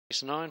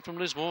Race-9 from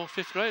Lismore,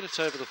 5th grade. It's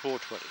over the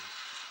 420.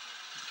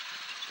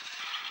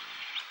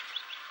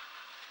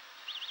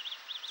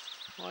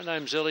 My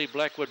name's Ellie.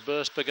 Blackwood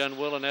Burst begun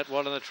well in that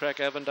one on the track.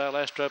 Avondale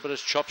Astro, but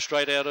it's chopped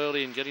straight out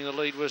early, and getting the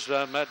lead was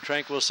Mad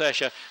Tranquil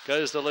Sasha.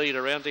 Goes the lead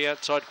around the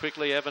outside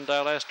quickly.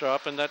 Avondale Astro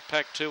up in that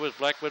pack too with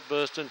Blackwood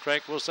Burst and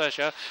Tranquil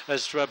Sasha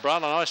as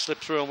Brian and I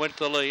slipped through and went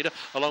to the lead.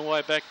 A long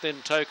way back then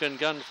Token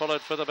Gun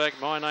followed further back.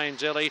 My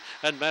name's Ellie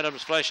and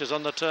Madam's Flashes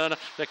on the turn.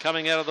 They're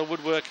coming out of the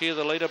woodwork here.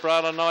 The leader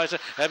Braylon Ice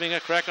having a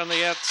crack on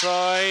the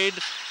outside,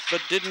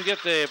 but didn't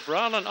get there.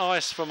 Braylon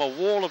Ice from a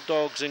wall of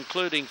dogs,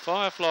 including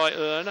Firefly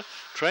Earn,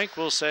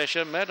 Tranquil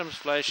Sasha, Madam's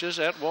Flashes,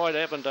 out wide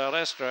Avondale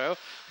Astro.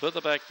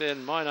 Further back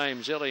then, My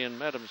Name's Ellie and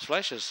Madam's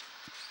Flashes.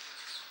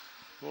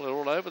 Well, they're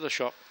all over the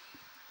shop.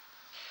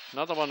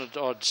 Another one at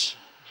odds.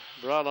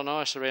 Braylon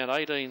Ice around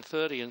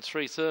 18.30 and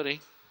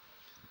 3.30.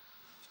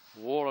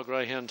 War of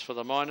Greyhounds for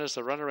the Miners.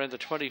 The run around the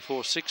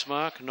 24.6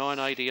 mark.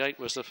 9.88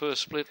 was the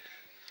first split.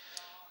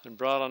 And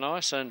Braylon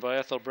Ice, owned by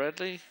Athol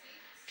Bradley.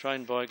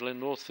 Trained by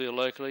Glenn Northfield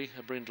locally.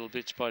 A brindle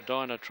bits by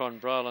Dynatron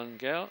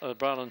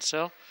Braylon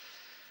Cell.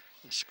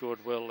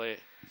 Scored well there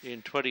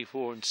in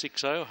 24 and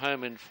 6.0.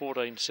 Home in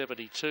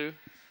 14.72.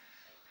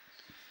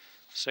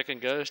 Second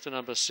goes to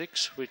number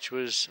 6, which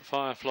was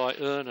Firefly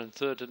Earn, and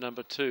third to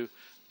number 2,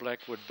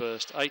 Blackwood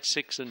Burst. 8,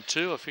 6 and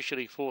 2.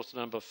 Officially fourth to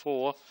number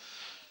 4.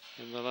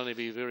 And there'll only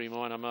be very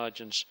minor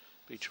margins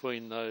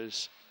between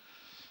those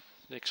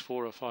next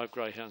 4 or 5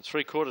 greyhounds.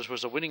 3/4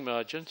 was the winning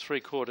margin.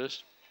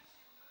 3/4.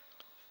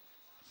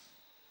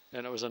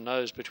 And it was a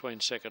nose between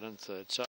second and third. So